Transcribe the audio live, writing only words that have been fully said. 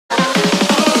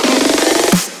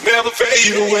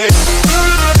fade away.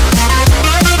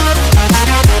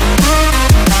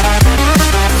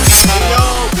 Hey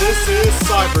y'all, this is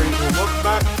Cyber and welcome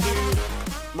back to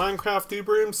Minecraft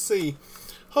UberMC.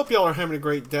 Hope y'all are having a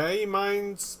great day.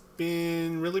 Mine's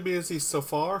been really busy so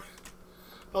far.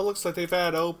 Oh, looks like they've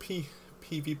had OP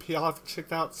PvP. I'll have to check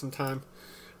that out sometime.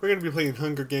 We're going to be playing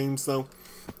Hunger Games though.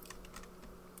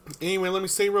 Anyway, let me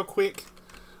say real quick.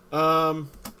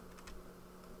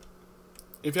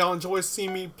 If y'all enjoy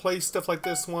seeing me play stuff like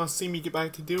this and want to see me get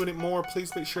back to doing it more,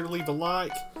 please make sure to leave a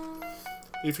like.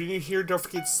 If you're new here, don't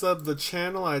forget to sub the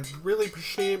channel. I'd really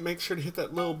appreciate it. Make sure to hit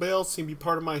that little bell so you can be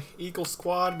part of my Eagle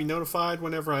Squad. Be notified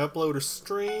whenever I upload or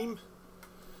stream.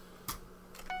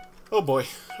 Oh boy,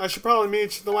 I should probably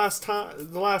mention the last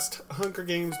Hunger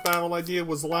Games battle I did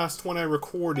was the last one I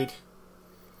recorded.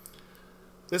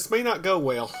 This may not go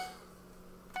well.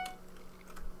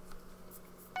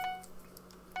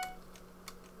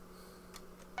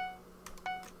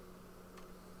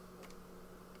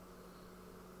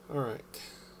 Alright.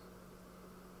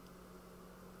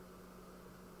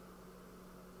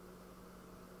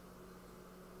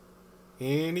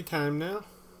 Anytime now.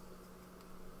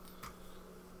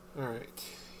 Alright.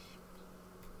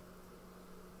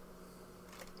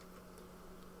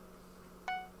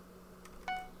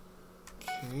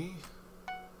 Okay.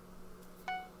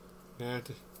 Now I have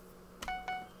to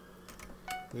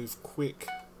move quick.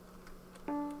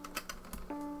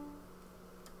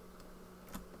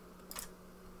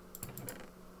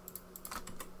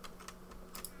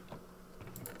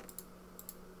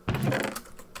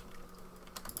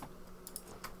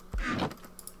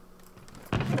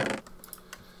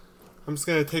 I'm just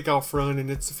gonna take off running.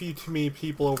 It's a few too many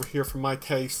people over here for my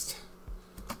taste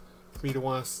for me to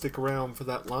want to stick around for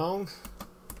that long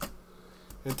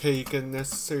and take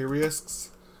unnecessary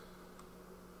risks.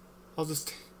 I'll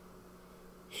just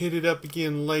hit it up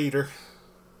again later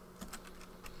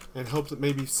and hope that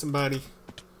maybe somebody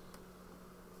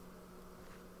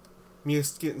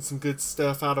missed getting some good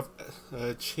stuff out of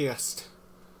a chest.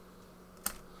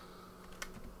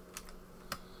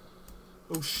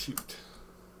 Oh shoot.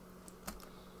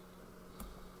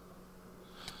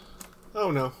 Oh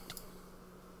no.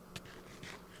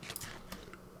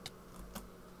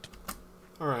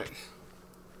 Alright.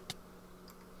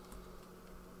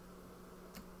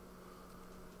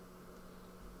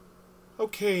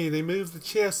 Okay, they moved the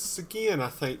chests again, I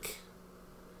think.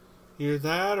 Either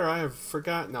that or I have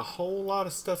forgotten a whole lot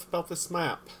of stuff about this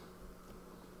map.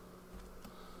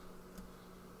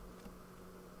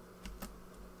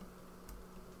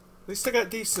 At least I got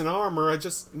decent armor. I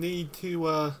just need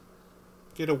to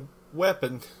get a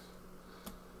weapon.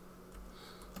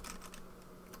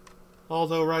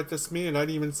 Although right this minute I'd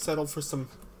even settle for some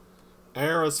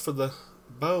arrows for the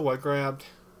bow I grabbed.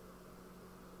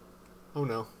 Oh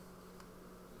no.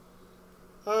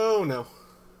 Oh no.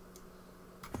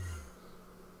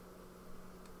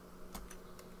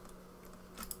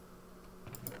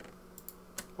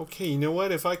 Okay, you know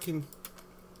what? If I can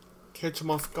catch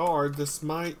them off guard, this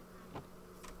might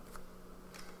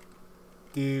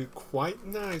do quite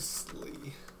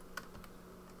nicely.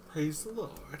 Praise the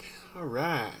Lord.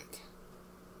 Alright.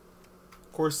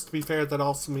 Of course, to be fair, that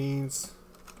also means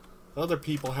other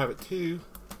people have it too.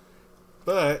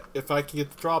 But if I can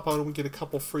get the drop on them and get a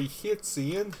couple free hits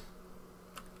in.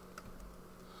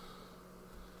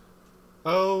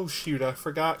 Oh shoot, I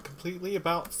forgot completely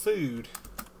about food.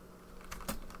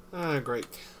 Ah,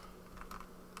 great.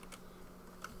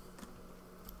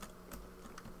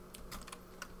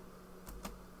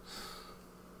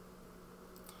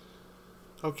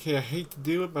 Okay, I hate to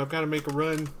do it, but I've got to make a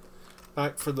run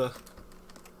back for the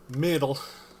middle.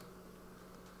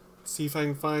 See if I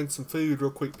can find some food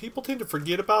real quick. People tend to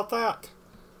forget about that.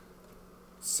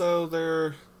 So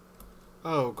they're...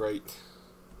 Oh, great.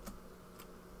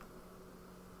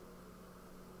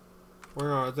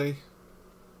 Where are they?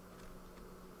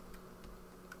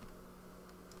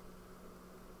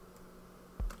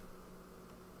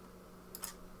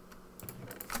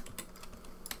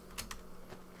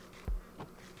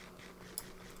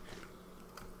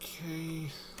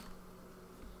 Okay.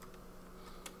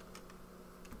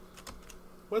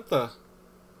 What the?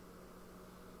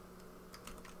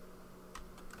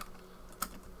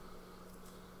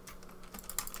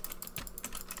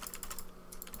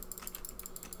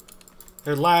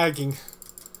 They're lagging.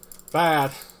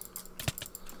 Bad.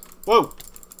 Whoa!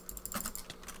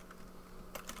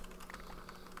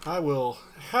 I will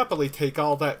happily take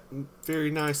all that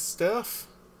very nice stuff.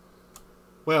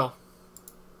 Well,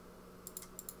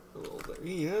 oh, there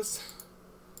he is.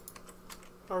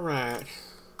 Alright.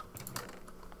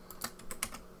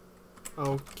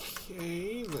 Okay.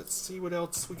 Okay, let's see what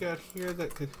else we got here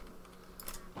that could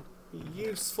be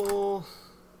useful.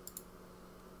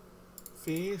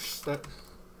 Fish, that...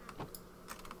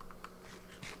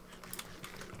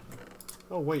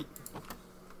 Oh, wait.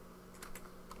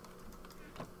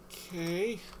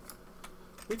 Okay.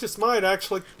 We just might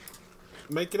actually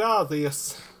make it out of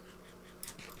this.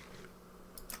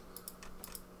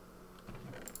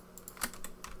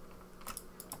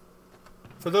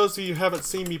 For those of you who haven't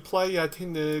seen me play, I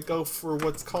tend to go for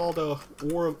what's called a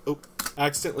war of... Oh, I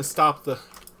accidentally stopped the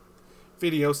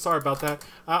video. Sorry about that.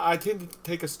 I tend to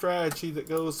take a strategy that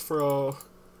goes for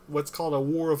what's called a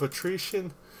war of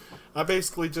attrition. I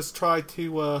basically just try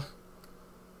to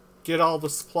get all the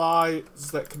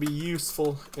supplies that could be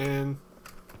useful and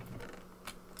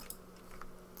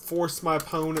force my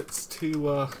opponents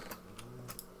to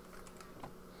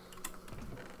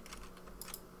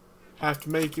have to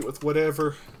make it with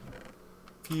whatever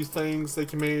few things they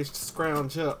can manage to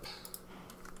scrounge up.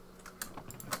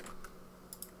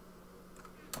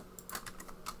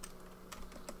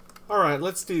 Alright,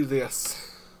 let's do this.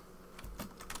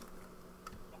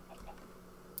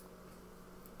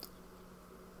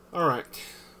 Alright.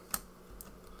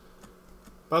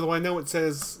 By the way, I know it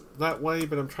says that way,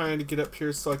 but I'm trying to get up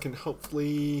here so I can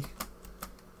hopefully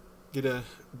get a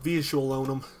visual on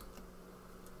them.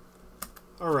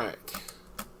 Alright.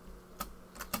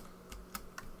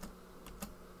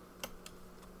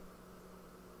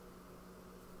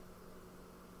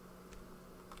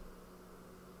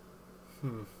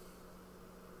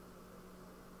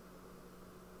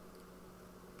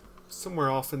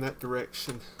 Somewhere off in that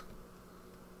direction.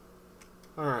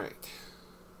 Alright.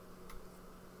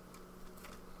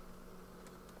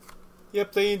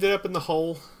 Yep, they ended up in the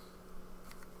hole.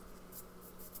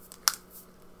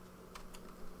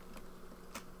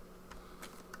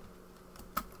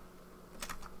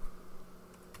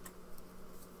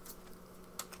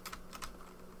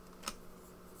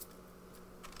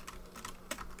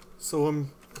 So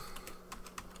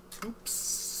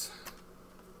oops.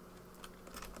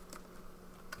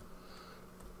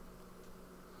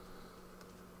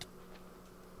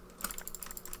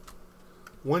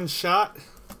 One shot.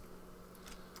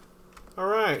 All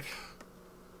right.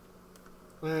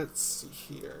 Let's see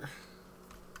here.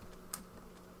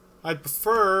 I'd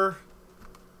prefer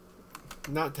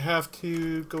not to have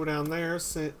to go down there,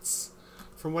 since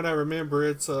from what I remember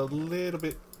it's a little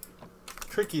bit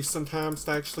tricky sometimes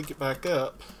to actually get back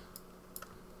up.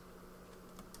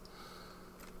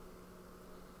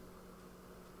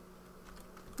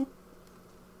 Oop.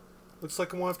 Looks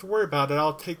like I won't have to worry about it.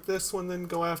 I'll take this one, then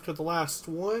go after the last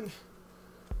one.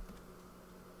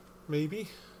 Maybe.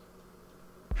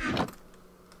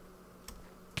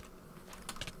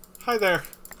 Hi there.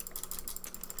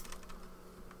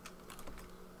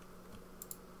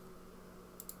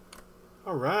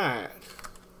 All right.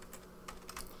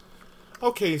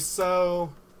 Okay,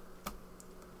 so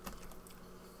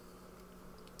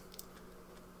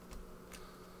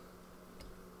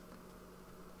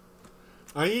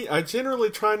I generally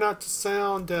try not to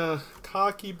sound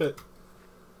cocky, but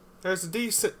there's a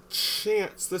decent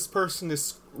chance this person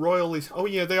is royally... Oh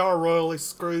yeah, they are royally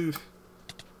screwed.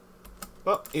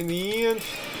 But in the end,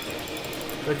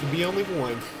 there can be only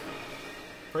one.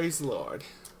 Praise the Lord.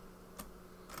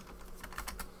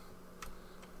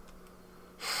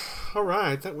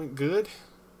 Alright, that went good.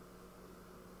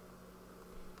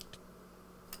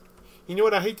 You know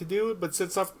what, I hate to do it, but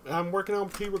since I'm working on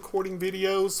pre-recording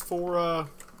videos for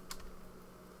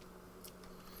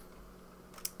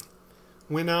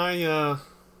when or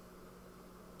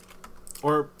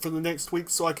for the next week,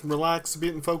 so I can relax a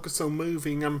bit and focus on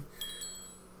moving, I'm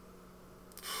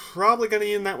probably going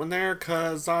to end that one there,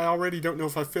 because I already don't know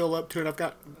if I feel up to it. I've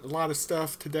got a lot of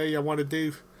stuff today I want to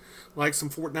do, like some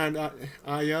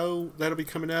Fortnite.io that'll be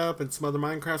coming up, and some other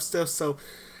Minecraft stuff. So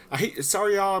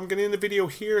sorry y'all, I'm gonna end the video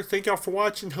here. Thank y'all for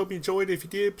watching. Hope you enjoyed. If you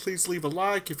did, please leave a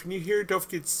like. If you're new here, don't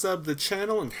forget to sub the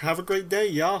channel, and have a great day,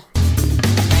 y'all.